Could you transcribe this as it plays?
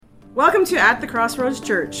Welcome to At the Crossroads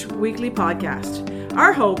Church weekly podcast.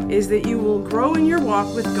 Our hope is that you will grow in your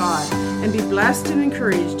walk with God and be blessed and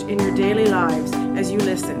encouraged in your daily lives as you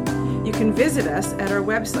listen. You can visit us at our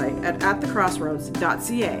website at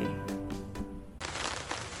atthecrossroads.ca.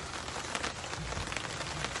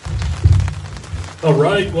 All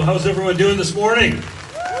right, well, how's everyone doing this morning?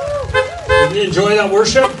 Did you enjoy that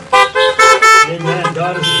worship? Amen.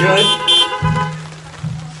 God is good.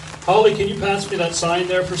 Holly, can you pass me that sign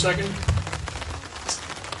there for a second?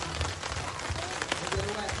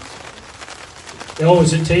 Oh,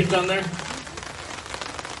 is it taped on there?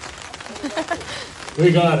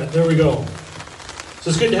 We got it. There we go.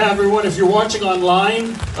 So it's good to have everyone. If you're watching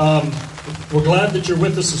online, we're glad that you're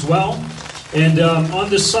with us as well. And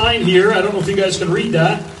on this sign here, I don't know if you guys can read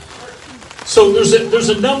that. So there's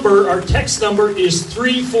a number. Our text number is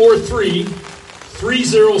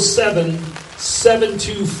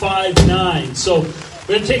 343-307-7259. So we're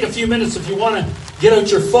going to take a few minutes. If you want to get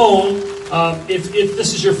out your phone, if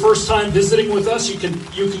this is your first time visiting with us, you can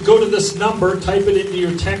go to this number, type it into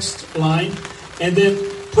your text line, and then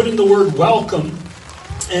put in the word welcome,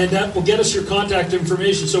 and that will get us your contact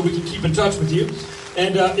information so we can keep in touch with you.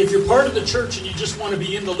 And if you're part of the church and you just want to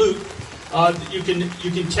be in the loop, you can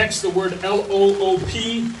text the word LOOP,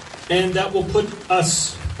 and that will put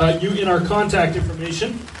you in our contact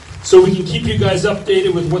information so we can keep you guys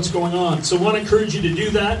updated with what's going on. So I want to encourage you to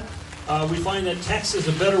do that. We find that text is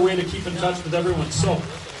a better way to keep in touch with everyone. So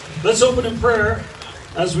let's open in prayer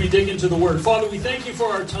as we dig into the Word. Father, we thank you for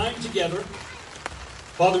our time together.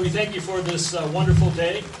 Father, we thank you for this wonderful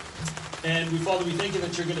day. And Father, we thank you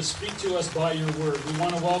that you're going to speak to us by your word. We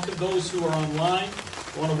want to welcome those who are online.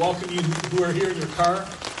 We want to welcome you who are here in your car.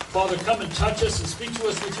 Father, come and touch us and speak to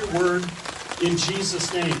us with your word in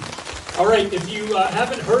Jesus' name. All right, if you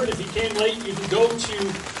haven't heard, if you came late, you can go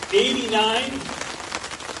to 89.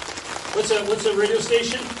 What's a radio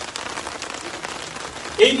station?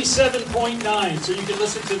 87.9. So you can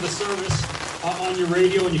listen to the service on your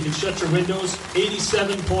radio and you can shut your windows.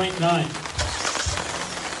 87.9.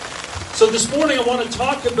 So this morning I want to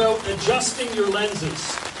talk about adjusting your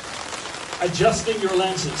lenses. Adjusting your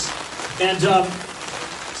lenses. And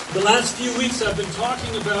the last few weeks I've been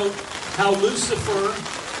talking about how Lucifer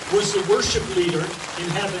was the worship leader in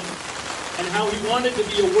heaven and how he wanted to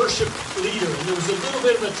be a worship leader. And there was a little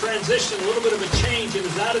bit of a transition, a little bit of a change in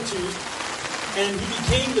his attitude. And he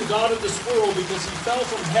became the god of this world because he fell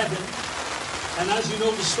from heaven. And as you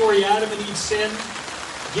know the story, Adam and Eve sinned,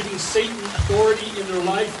 giving Satan authority in their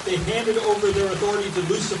life. They handed over their authority to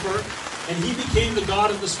Lucifer, and he became the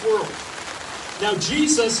god of this world. Now,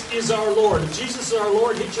 Jesus is our Lord. If Jesus is our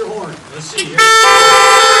Lord, hit your horn. Let's see here.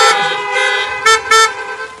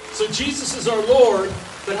 So Jesus is our Lord,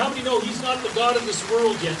 but how many know he's not the god of this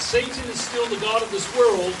world yet? Satan is still the god of this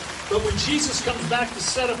world, but when Jesus comes back to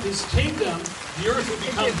set up his kingdom, the earth will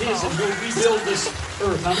become his, and he'll rebuild this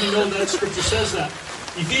earth. How many know that scripture says that?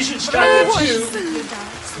 Ephesians chapter 2,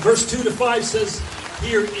 verse 2 to 5 says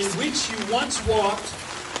here, in which you once walked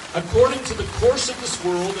according to the course of this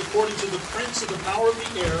world, according to the prince of the power of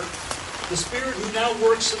the air, the spirit who now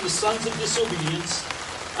works in the sons of disobedience,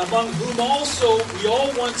 among whom also we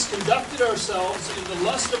all once conducted ourselves in the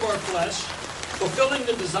lust of our flesh, fulfilling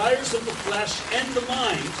the desires of the flesh and the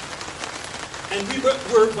mind, and we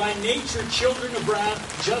were by nature children of wrath,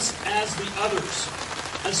 just as the others.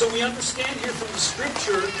 And so we understand here from the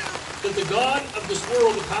scripture that the God of this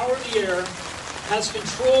world, the power of the air, has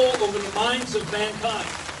control over the minds of mankind.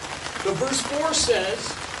 But verse 4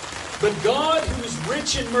 says, but God who is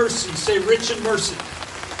rich in mercy, say rich in mercy,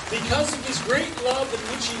 because of his great love in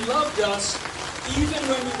which he loved us, even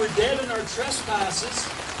when we were dead in our trespasses,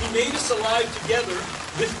 he made us alive together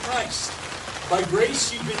with Christ. By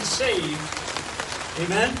grace you've been saved.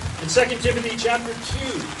 Amen? In 2 Timothy chapter 2,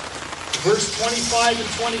 verse 25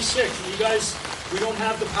 and 26. And you guys, we don't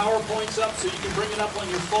have the PowerPoints up, so you can bring it up on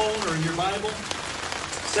your phone or in your Bible.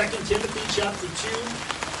 2 Timothy chapter 2,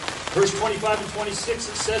 verse 25 and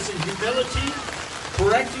 26, it says, in humility,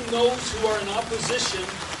 correcting those who are in opposition,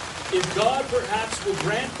 if God perhaps will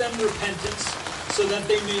grant them repentance, so that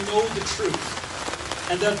they may know the truth,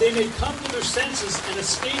 and that they may come to their senses and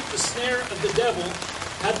escape the snare of the devil,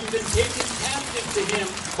 having been taken captive to him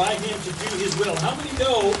by him to do his will. How many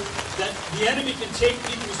know that the enemy can take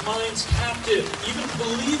people's minds captive? Even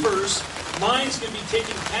believers' minds can be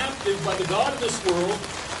taken captive by the god of this world.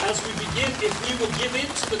 As we begin, if we will give in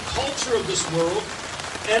to the culture of this world,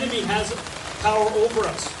 enemy has power over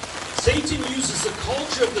us. Satan uses the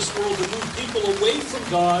culture of this world to move people away from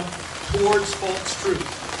God towards false truth.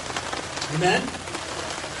 Amen?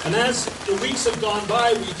 And as the weeks have gone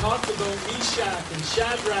by, we talked about Meshach and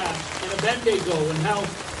Shadrach and Abednego and how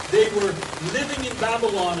they were living in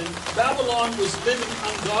Babylon. And Babylon was living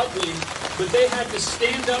ungodly, but they had to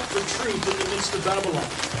stand up for truth in the midst of Babylon.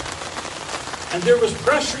 And there was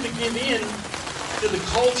pressure to give in to the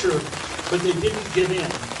culture, but they didn't give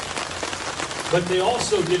in. But they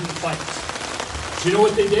also didn't fight. Do you know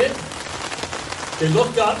what they did? They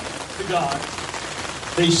looked up to God.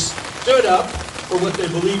 They stood up for what they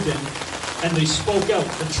believed in, and they spoke out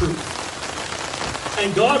the truth.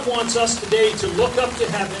 And God wants us today to look up to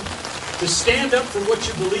heaven, to stand up for what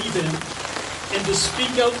you believe in, and to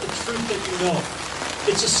speak out the truth that you know.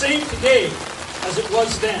 It's the same today as it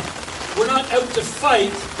was then. We're not out to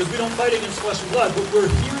fight, because we don't fight against flesh and blood, but we're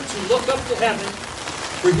here to look up to heaven.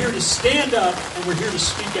 We're here to stand up, and we're here to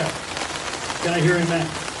speak out. Can I hear amen?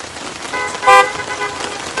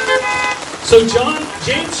 So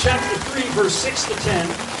James chapter 3, verse 6 to 10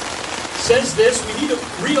 says this. We need to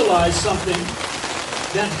realize something,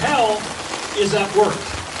 that hell is at work.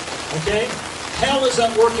 Okay? Hell is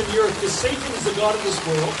at work in the earth because Satan is the god of this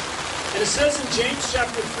world. And it says in James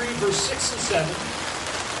chapter 3, verse 6 and 7,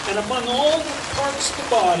 and among all the parts of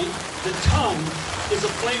the body, the tongue is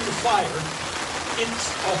a flame of fire.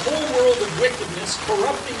 It's a whole world of wickedness,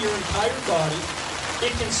 corrupting your entire body.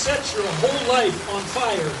 It can set your whole life on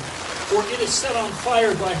fire, or it is set on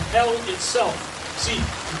fire by hell itself. See,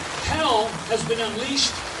 hell has been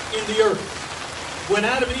unleashed in the earth. When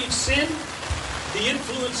Adam and Eve sinned, the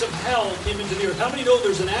influence of hell came into the earth. How many know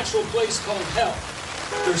there's an actual place called hell?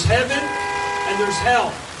 There's heaven and there's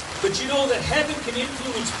hell. But you know that heaven can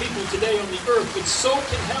influence people today on the earth, but so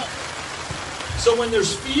can hell. So when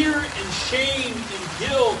there's fear and shame and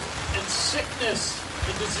guilt and sickness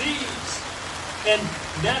and disease and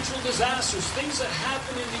natural disasters, things that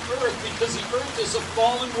happen in the earth because the earth is a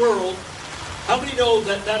fallen world, how many know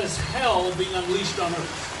that that is hell being unleashed on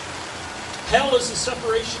earth? Hell is the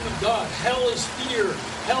separation of God. Hell is fear.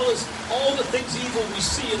 Hell is all the things evil we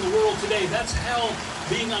see in the world today. That's hell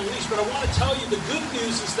being unleashed. But I want to tell you the good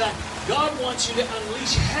news is that God wants you to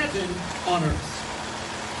unleash heaven on earth.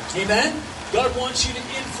 Amen? God wants you to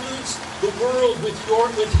influence the world with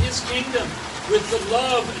His kingdom, with the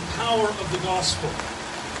love and power of the gospel.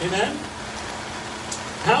 Amen?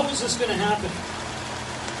 How is this going to happen?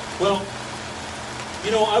 Well,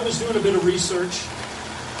 you know, I was doing a bit of research.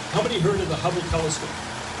 How many heard of the Hubble telescope?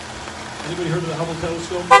 Anybody heard of the Hubble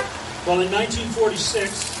telescope? Well, in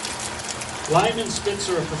 1946, Lyman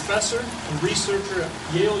Spitzer, a professor and researcher at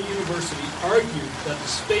Yale University, argued that the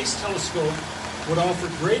space telescope would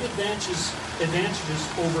offer great advantages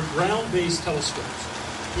over ground-based telescopes.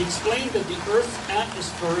 He explained that the Earth's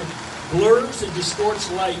atmosphere blurs and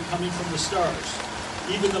distorts light coming from the stars.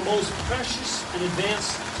 Even the most precious and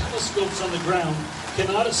advanced telescopes on the ground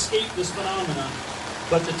cannot escape this phenomenon,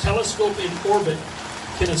 but the telescope in orbit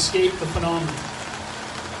can escape the phenomenon.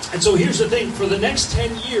 And so here's the thing. For the next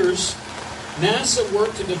 10 years, NASA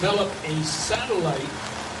worked to develop a satellite,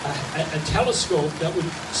 a telescope that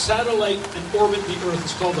would satellite and orbit the Earth.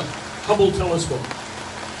 It's called the Hubble telescope.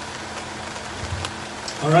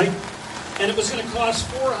 All right? And it was going to cost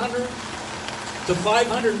 $400 to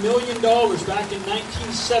 $500 million back in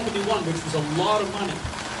 1971, which was a lot of money.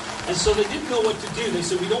 And so they didn't know what to do. They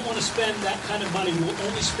said, we don't want to spend that kind of money. We'll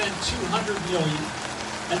only spend $200 million.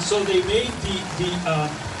 And so they made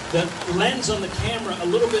the lens on the camera a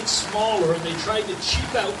little bit smaller, and they tried to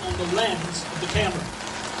cheap out on the lens of the camera.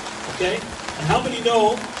 Okay? And how many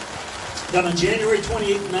know that on January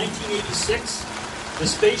 28, 1986, the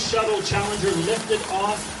Space Shuttle Challenger lifted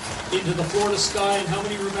off into the Florida sky? And how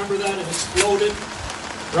many remember that? It exploded,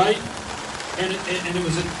 right? And it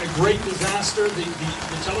was a great disaster. The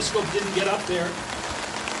telescope didn't get up there.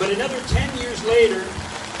 But another 10 years later,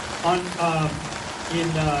 in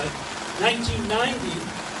 1990,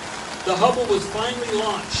 the Hubble was finally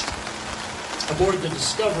launched aboard the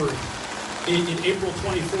Discovery in April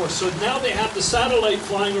 24th. So now they have the satellite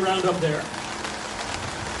flying around up there.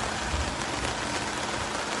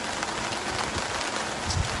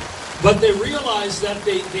 But they realized that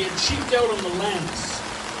they had cheaped out on the lens.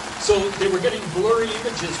 So they were getting blurry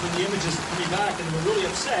images when the images were coming back, and they were really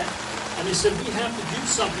upset. And they said, we have to do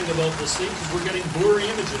something about this thing because we're getting blurry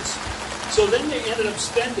images. So then they ended up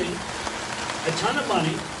spending a ton of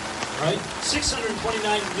money, right? $629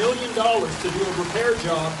 million to do a repair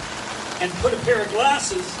job and put a pair of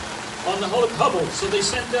glasses on the Hubble. So they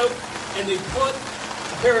sent out and they put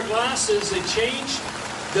a pair of glasses. They changed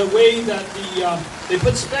the way that they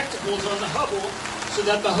put spectacles on the Hubble so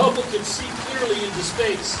that the Hubble could see clearly into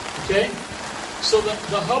space, okay? So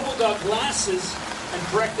the Hubble got glasses and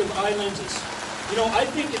corrective eye lenses. You know, I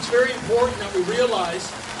think it's very important that we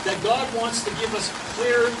realize that God wants to give us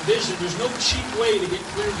clear vision. There's no cheap way to get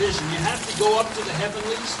clear vision. You have to go up to the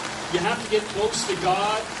heavenlies. You have to get close to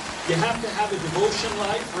God. You have to have a devotion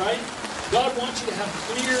life, right? God wants you to have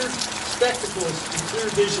clear spectacles and clear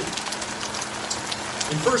vision.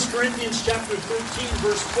 In 1 Corinthians chapter 13,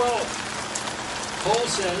 verse 12, Paul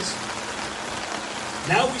says,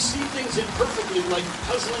 "Now we see things imperfectly like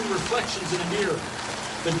puzzling reflections in a mirror.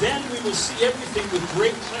 But then we will see everything with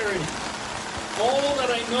great clarity. All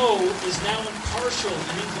that I know is now impartial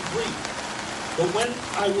and incomplete. But when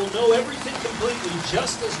I will know everything completely,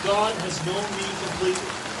 just as God has known me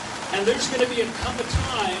completely." And there's going to come a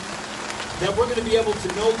time that we're going to be able to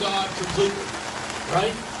know God completely,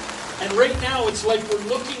 right? And right now, it's like we're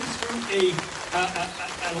looking through a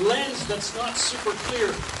lens that's not super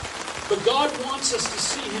clear. But God wants us to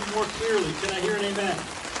see Him more clearly. Can I hear an amen?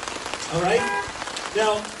 All right?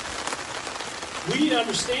 Now, we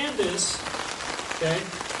understand this, okay,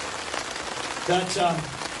 that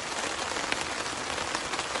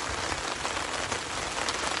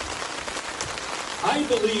I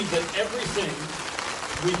believe that everything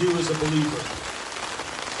we do as a believer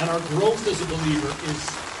and our growth as a believer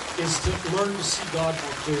is to learn to see God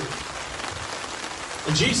more clearly.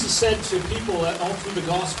 And Jesus said to people all through the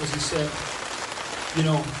Gospels, He said, you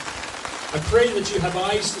know, "I pray that you have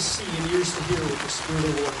eyes to see and ears to hear what the Spirit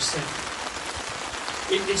of the Lord is saying."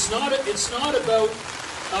 It's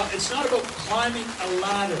not about climbing a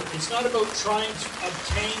ladder. It's not about trying to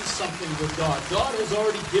obtain something with God. God has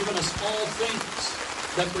already given us all things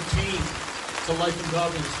that pertain to life and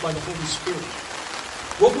godliness by the Holy Spirit.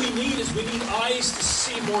 What we need is we need eyes to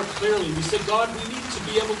see more clearly. We say, "God, we need to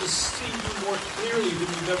be able to see you more clearly than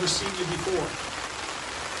we've ever seen you before."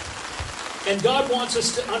 And God wants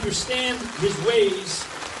us to understand His ways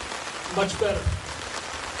much better.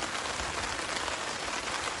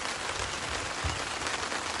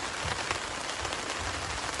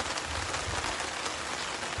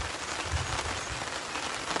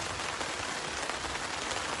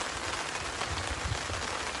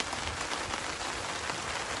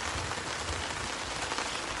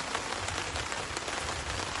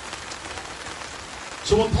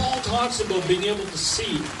 So when Paul talks about being able to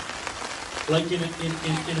see, like in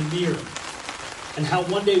a mirror, and how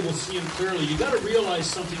one day we'll see Him clearly, you got to realize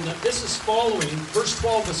something, that this is following, verse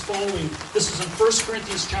 12 is following, this is in 1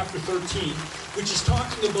 Corinthians chapter 13, which is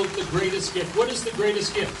talking about the greatest gift. What is the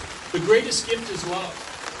greatest gift? The greatest gift is love.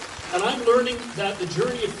 And I'm learning that the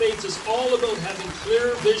journey of faith is all about having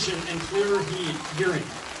clearer vision and clearer hearing,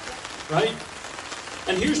 right?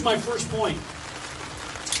 And here's my first point.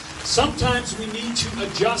 Sometimes we need to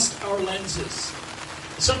adjust our lenses.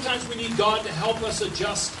 Sometimes we need God to help us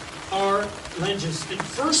adjust our lenses. In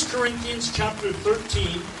 1 Corinthians chapter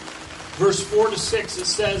 13, verse 4 to 6, it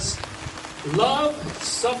says, "Love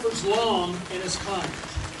suffers long and is kind."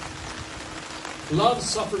 Love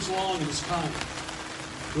suffers long and is kind.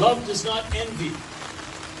 Love does not envy.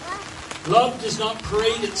 Love does not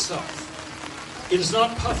parade itself. It is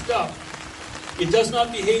not puffed up. It does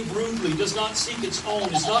not behave rudely, does not seek its own,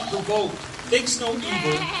 is not provoked, thinks no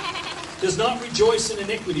evil, does not rejoice in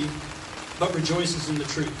iniquity, but rejoices in the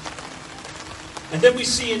truth. And then we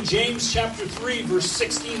see in James chapter 3, verse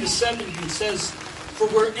 16 to 17, it says, "For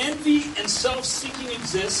where envy and self-seeking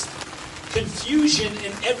exist, confusion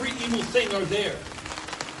and every evil thing are there."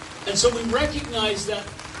 And so we recognize that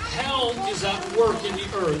hell is at work in the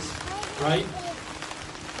earth, right?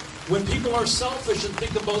 When people are selfish and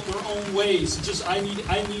think about their own ways, it's just I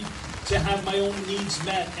need to have my own needs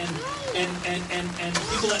met, and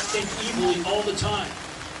people that think evilly all the time,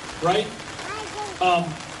 right?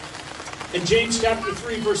 In James chapter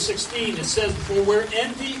 3, verse 16, it says, "For where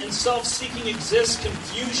envy and self-seeking exist,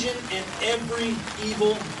 confusion and every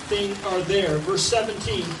evil thing are there." Verse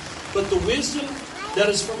 17, "But the wisdom that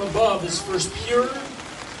is from above is first pure,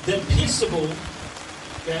 then peaceable,"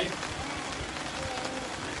 okay?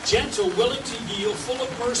 "Gentle, willing to yield, full of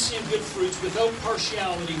mercy and good fruits, without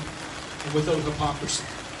partiality and without hypocrisy."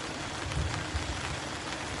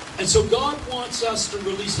 And so God wants us to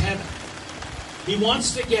release heaven. He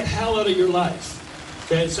wants to get hell out of your life.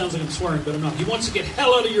 Okay, it sounds like I'm swearing, but I'm not. He wants to get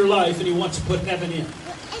hell out of your life, and He wants to put heaven in.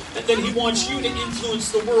 And then He wants you to influence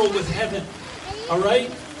the world with heaven. All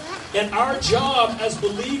right? And our job as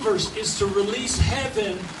believers is to release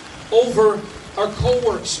heaven over our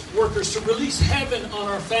co-workers, to release heaven on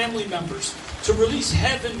our family members, to release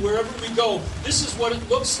heaven wherever we go. This is what it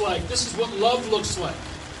looks like. This is what love looks like.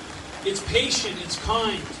 It's patient, it's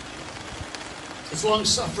kind, it's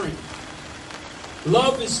long-suffering.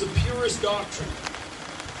 Love is the purest doctrine.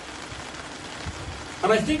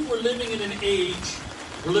 And I think we're living in an age,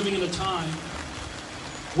 we're living in a time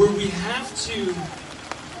where we have to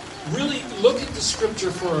really look at the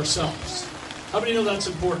Scripture for ourselves. How many know that's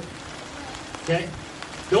important? Okay?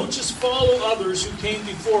 Don't just follow others who came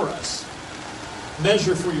before us.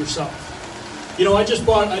 Measure for yourself. You know, I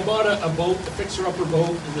bought a boat, a fixer-upper boat,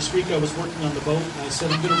 and this week I was working on the boat, and I said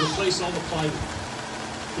I'm going to replace all the plywood.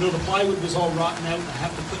 You know, the plywood was all rotten out, and I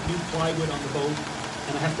have to put new plywood on the boat,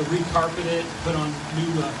 and I have to recarpet it, put on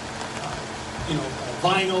new,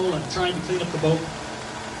 vinyl, and trying to clean up the boat.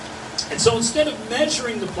 And so instead of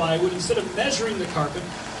measuring the plywood, instead of measuring the carpet,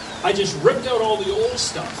 I just ripped out all the old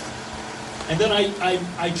stuff. And then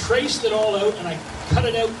I traced it all out and I cut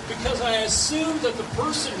it out because I assumed that the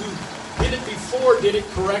person who did it before did it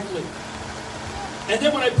correctly. And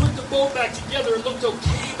then when I put the boat back together, it looked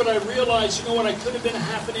okay, but I realized, you know what, I could have been a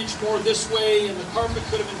half an inch more this way, and the carpet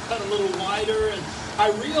could have been cut a little wider. And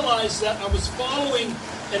I realized that I was following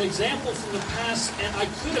an example from the past, and I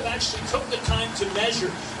could have actually took the time to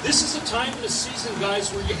measure. This is a time in the season,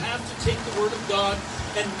 guys, where you have to take the Word of God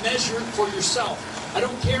and measure it for yourself. I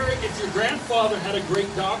don't care if your grandfather had a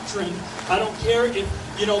great doctrine. I don't care if,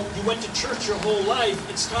 you went to church your whole life.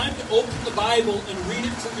 It's time to open the Bible and read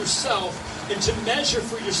it for yourself and to measure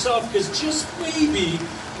for yourself, because just maybe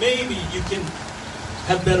you can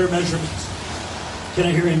have better measurements. Can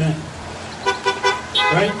I hear amen?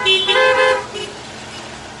 Right?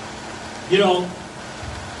 You know,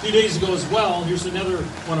 a few days ago as well, here's another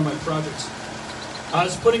one of my projects. I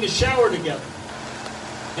was putting a shower together.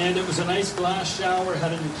 And it was a nice glass shower,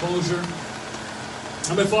 had an enclosure.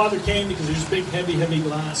 And my father came because there's big, heavy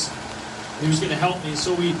glass. And he was going to help me.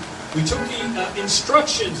 So we took the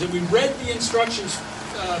instructions and we read the instructions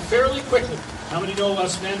fairly quickly. How many know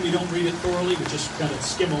us men, we don't read it thoroughly, we just kind of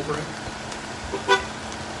skim over it.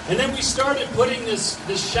 And then we started putting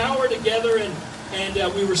this shower together,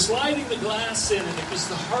 and we were sliding the glass in, and it was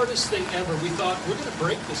the hardest thing ever. We thought, we're going to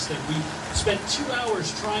break this thing. We spent 2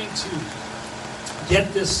 hours trying to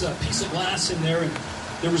get this piece of glass in there, and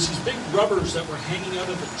there was these big rubbers that were hanging out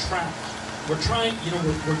of the track. We're trying,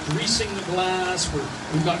 we're greasing the glass,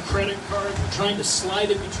 we've got credit cards, we're trying to slide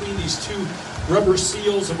it between these two rubber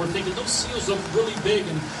seals, and we're thinking, those seals look really big,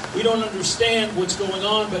 and we don't understand what's going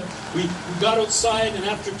on, but we got outside, and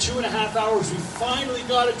after 2.5 hours, we finally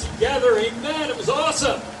got it together. Amen, it was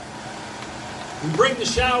awesome. We bring the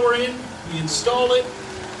shower in, we install it,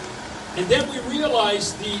 and then we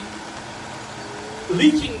realize the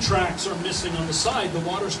leaking tracks are missing on the side. The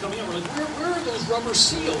water's coming in. We're like, where are those rubber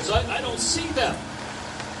seals? I don't see them.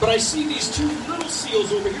 But I see these two little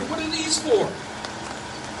seals over here. What are these for?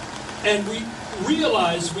 And we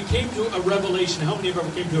realized, we came to a revelation. How many of you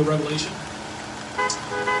ever came to a revelation?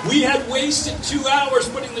 We had wasted 2 hours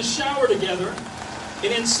putting the shower together,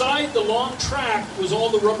 and inside the long track was all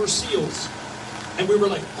the rubber seals. And we were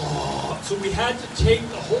like, oh. So we had to take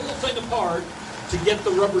the whole thing apart to get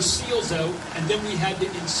the rubber seals out, and then we had to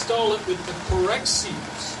install it with the correct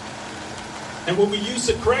seals. And when we used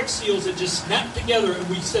the correct seals, it just snapped together, and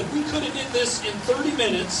we said we could have did this in 30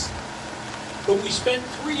 minutes, but we spent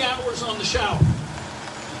 3 hours on the shower.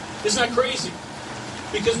 Isn't that crazy?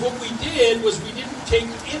 Because what we did was we didn't take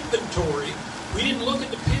inventory. We didn't look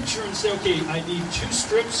at the picture and say, okay, I need 2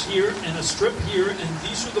 strips here and a strip here, and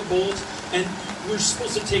these are the bolts, and we're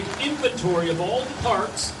supposed to take inventory of all the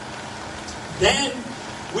parts. Then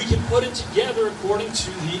we can put it together according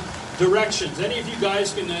to the directions. Any of you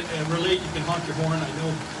guys can relate? You can honk your horn. I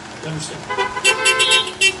know you understand.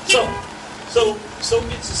 So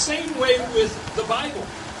it's the same way with the Bible.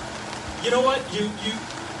 You know what?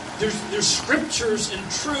 There's scriptures and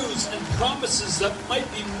truths and promises that might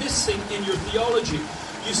be missing in your theology.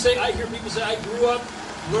 You say, I hear people say, I grew up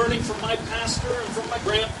learning from my pastor and from my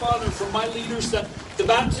grandfather and from my leaders that the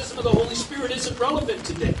baptism of the Holy Spirit isn't relevant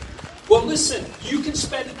today. Well, listen, you can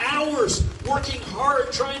spend hours working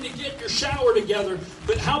hard trying to get your shower together,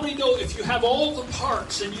 but how many know if you have all the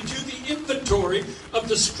parts and you do the inventory of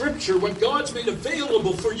the Scripture, what God's made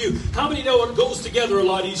available for you, how many know it goes together a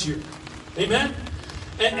lot easier? Amen?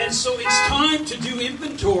 And so it's time to do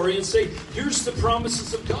inventory and say, here's the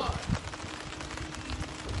promises of God.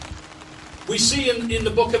 We see in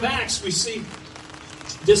the book of Acts, we see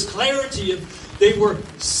this clarity of they were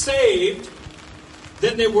saved,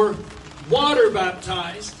 then they were water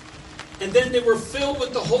baptized, and then they were filled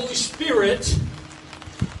with the Holy Spirit,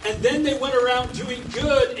 and then they went around doing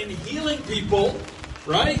good and healing people,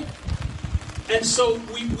 right? And so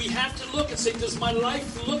we have to look and say, does my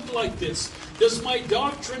life look like this? Does my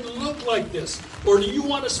doctrine look like this? Or do you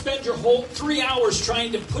want to spend your whole 3 hours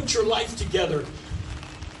trying to put your life together?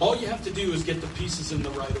 All you have to do is get the pieces in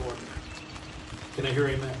the right order. Can I hear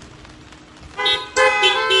amen?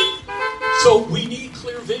 So we need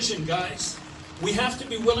clear vision, guys. We have to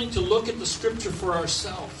be willing to look at the Scripture for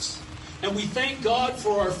ourselves. And we thank God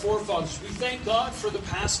for our forefathers. We thank God for the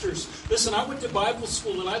pastors. Listen, I went to Bible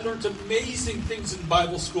school and I learned amazing things in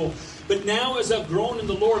Bible school. But now as I've grown in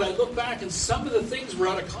the Lord, I look back and some of the things were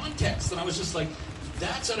out of context. And I was just like,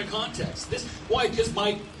 that's out of context. Why? Because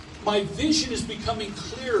my vision is becoming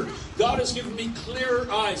clearer. God has given me clearer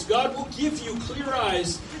eyes. God will give you clear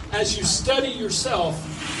eyes as you study yourself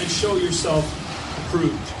and show yourself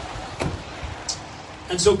approved.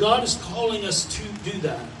 And so God is calling us to do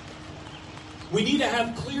that. We need to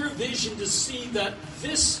have clear vision to see that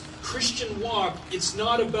this Christian walk, it's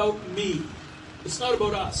not about me. It's not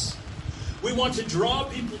about us. We want to draw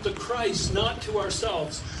people to Christ, not to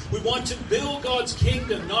ourselves. We want to build God's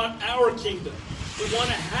kingdom, not our kingdom. We want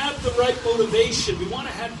to have the right motivation. We want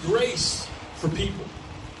to have grace for people.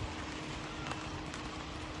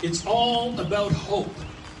 It's all about hope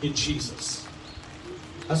in Jesus.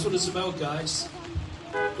 That's what it's about, guys.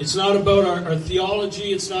 It's not about our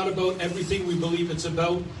theology. It's not about everything we believe. It's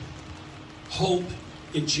about hope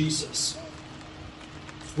in Jesus.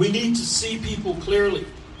 We need to see people clearly.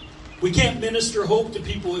 We can't minister hope to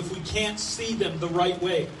people if we can't see them the right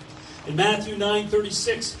way. In Matthew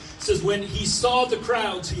 9:36, it says, when he saw the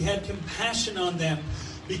crowds, he had compassion on them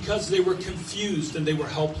because they were confused and they were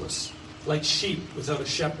helpless, like sheep without a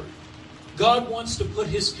shepherd. God wants to put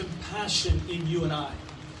his compassion in you and I,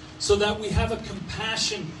 so that we have a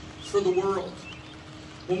compassion for the world.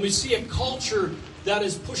 When we see a culture that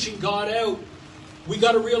is pushing God out, we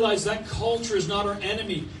got to realize that culture is not our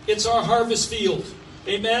enemy. It's our harvest field.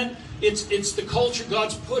 Amen? It's the culture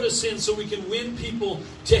God's put us in so we can win people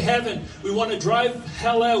to heaven. We want to drive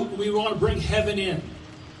hell out and we want to bring heaven in.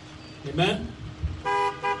 Amen?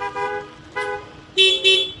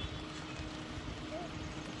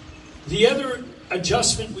 The other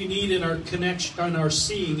adjustment we need in our connection, in our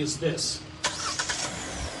seeing, is this.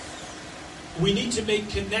 We need to make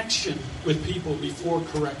connection with people before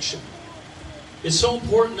correction. It's so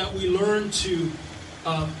important that we learn to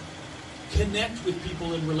connect with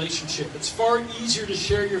people in relationship. It's far easier to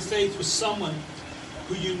share your faith with someone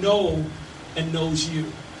who you know and knows you.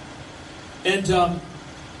 And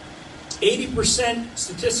 80%,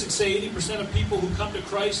 statistics say 80% of people who come to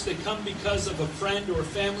Christ, they come because of a friend or a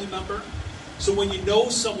family member. So when you know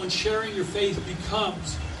someone, sharing your faith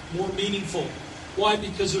becomes more meaningful. Why?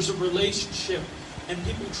 Because there's a relationship and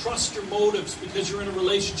people trust your motives because you're in a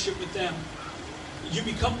relationship with them. You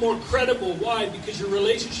become more credible. Why? Because your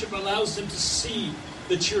relationship allows them to see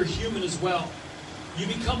that you're human as well. You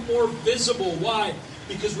become more visible. Why?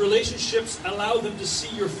 Because relationships allow them to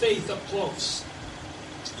see your faith up close.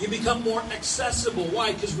 You become more accessible.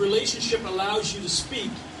 Why? Because relationship allows you to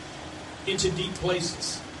speak into deep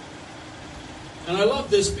places. And I love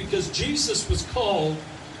this because Jesus was called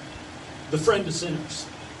the friend of sinners.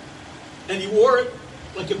 And he wore it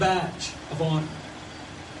like a badge of honor.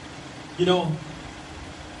 You know,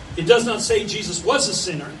 it does not say Jesus was a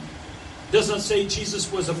sinner. It does not say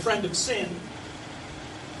Jesus was a friend of sin.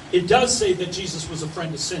 It does say that Jesus was a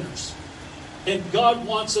friend of sinners. And God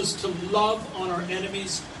wants us to love on our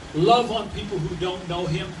enemies, love on people who don't know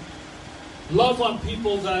him, love on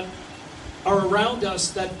people that are around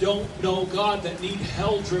us that don't know God, that need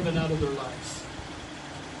hell driven out of their life.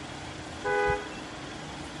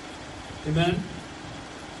 Amen?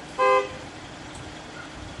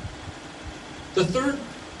 The third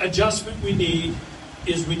adjustment we need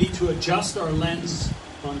is we need to adjust our lens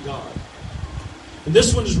on God. And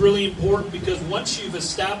this one is really important because once you've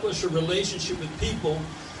established a relationship with people,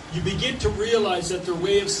 you begin to realize that their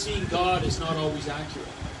way of seeing God is not always accurate.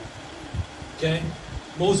 Okay?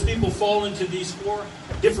 Most people fall into these four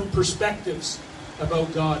different perspectives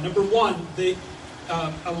about God. Number one,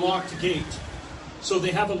 a locked gate. So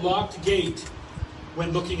they have a locked gate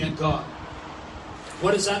when looking at God.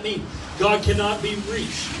 What does that mean? God cannot be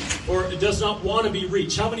reached, or it does not want to be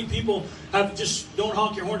reached. How many people have just, don't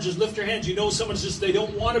honk your horn, just lift your hands. You know someone's just, they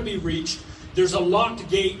don't want to be reached. There's a locked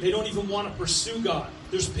gate. They don't even want to pursue God.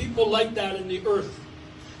 There's people like that in the earth.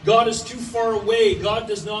 God is too far away. God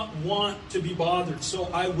does not want to be bothered. So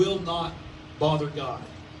I will not bother God.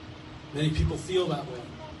 Many people feel that way.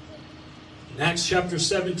 In Acts chapter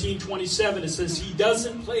 17:27, it says, he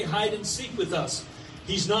doesn't play hide and seek with us.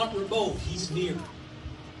 He's not remote. He's near.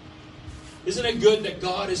 Isn't it good that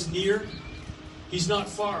God is near? He's not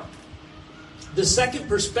far. The second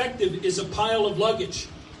perspective is a pile of luggage.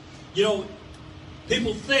 You know,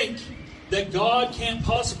 people think that God can't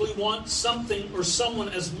possibly want something or someone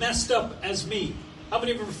as messed up as me. How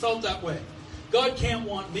many of you ever felt that way? God can't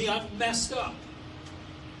want me. I'm messed up.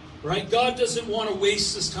 Right? God doesn't want to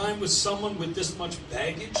waste his time with someone with this much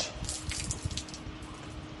baggage.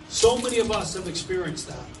 So many of us have experienced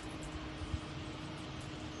that.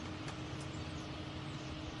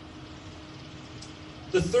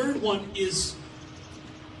 The third one is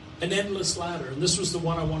an endless ladder. And this was the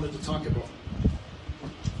one I wanted to talk about.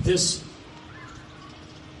 This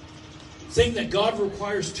thing that God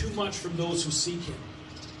requires too much from those who seek him.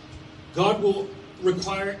 God will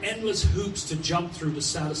require endless hoops to jump through to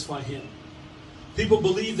satisfy him. People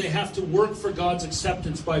believe they have to work for God's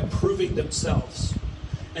acceptance by proving themselves.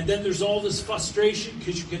 And then there's all this frustration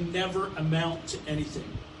because you can never amount to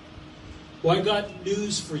anything. Well, I got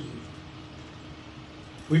news for you.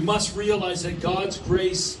 We must realize that God's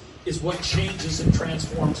grace is what changes and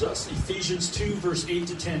transforms us. Ephesians 2, verse 8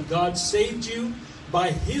 to 10. God saved you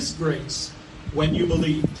by his grace when you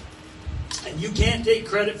believed. And you can't take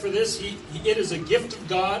credit for this. It is a gift of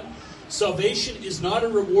God. Salvation is not a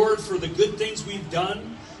reward for the good things we've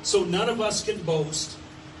done, so none of us can boast.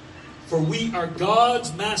 For we are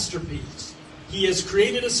God's masterpiece. He has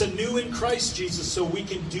created us anew in Christ Jesus so we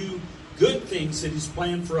can do good things that he's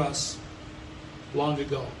planned for us long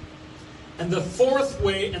ago. And the fourth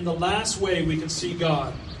way and the last way we can see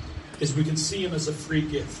God is we can see him as a free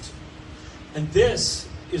gift. And this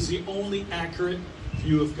is the only accurate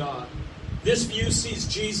view of God. This view sees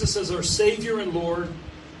Jesus as our Savior and Lord,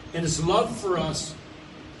 and his love for us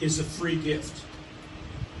is a free gift.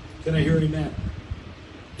 Can I hear an amen?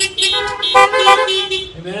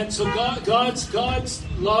 Amen. So God's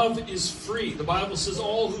love is free. The Bible says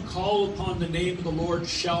all who call upon the name of the Lord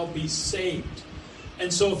shall be saved.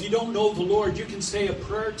 And so if you don't know the Lord, you can say a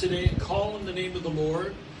prayer today and call on the name of the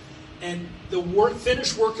Lord. And the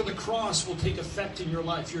finished work of the cross will take effect in your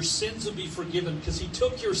life. Your sins will be forgiven because he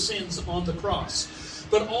took your sins on the cross.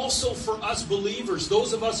 But also for us believers,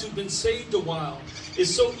 those of us who've been saved a while, it's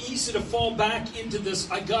so easy to fall back into this,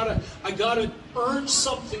 I gotta earn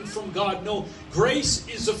something from God. No, grace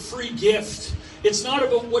is a free gift. It's not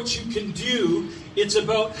about what you can do, it's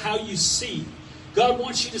about how you see. God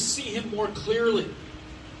wants you to see him more clearly.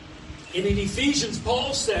 And in Ephesians,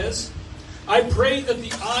 Paul says, I pray that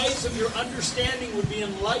the eyes of your understanding would be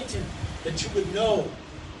enlightened, that you would know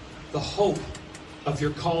the hope of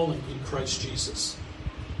your calling in Christ Jesus.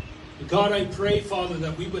 And God, I pray, Father,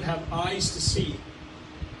 that we would have eyes to see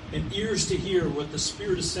and ears to hear what the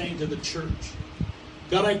Spirit is saying to the church.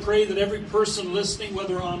 God, I pray that every person listening,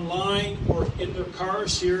 whether online or in their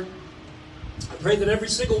cars here, I pray that every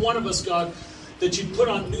single one of us, God, that you'd put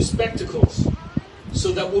on new spectacles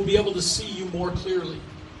so that we'll be able to see you more clearly.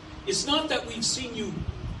 It's not that we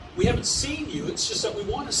haven't seen you, it's just that we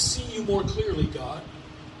want to see you more clearly, God.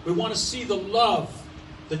 We want to see the love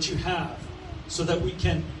that you have so that we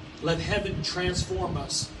can let heaven transform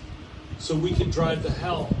us so we can drive the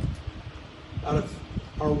hell out of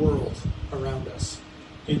our world around us.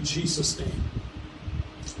 In Jesus' name.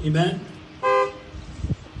 Amen.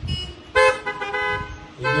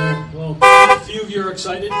 Amen. Well, a few of you are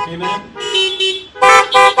excited. Amen.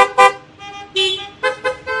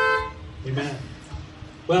 Amen.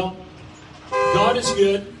 Well, God is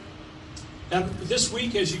good. And this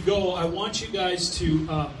week as you go, I want you guys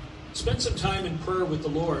to spend some time in prayer with the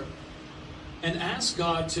Lord and ask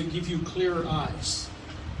God to give you clearer eyes,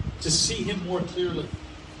 to see him more clearly.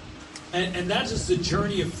 And that is the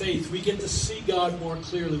journey of faith. We get to see God more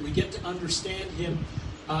clearly. We get to understand him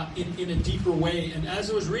in a deeper way. And as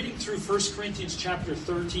I was reading through 1 Corinthians chapter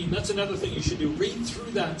 13, that's another thing you should do. Read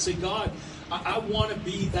through that and say, God, I want to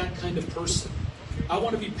be that kind of person. I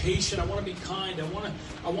want to be patient. I want to be kind.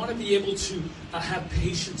 I want to be able to have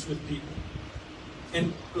patience with people.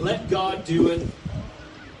 And let God do it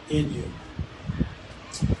in you.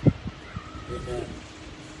 Amen.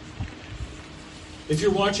 If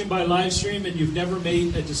you're watching by live stream and you've never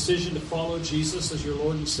made a decision to follow Jesus as your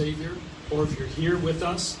Lord and Savior, or if you're here with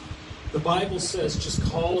us, the Bible says, just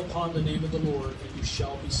call upon the name of the Lord and you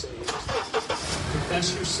shall be saved.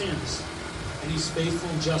 Confess your sins, and he's faithful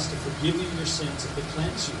and just to forgive you your sins and to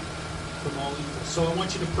cleanse you from all evil. So I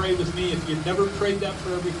want you to pray with me. If you've never prayed that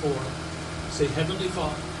prayer before, say, Heavenly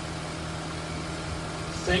Father,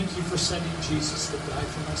 thank you for sending Jesus to die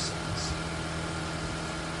for my sins.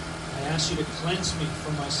 I ask you to cleanse me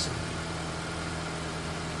from my sin.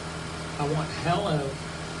 I want hell out,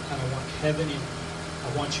 and I want heaven in me.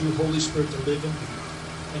 I want you, Holy Spirit, to live in me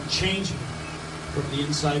and change me from the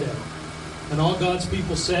inside out. And all God's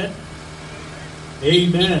people said,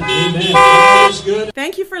 Amen. Amen. God is good.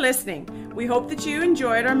 Thank you for listening. We hope that you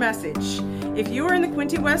enjoyed our message. If you are in the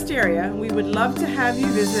Quinte West area, we would love to have you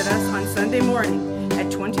visit us on Sunday morning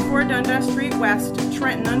at 24 Dundas Street West,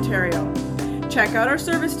 Trenton, Ontario. Check out our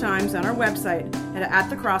service times on our website at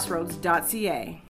atthecrossroads.ca.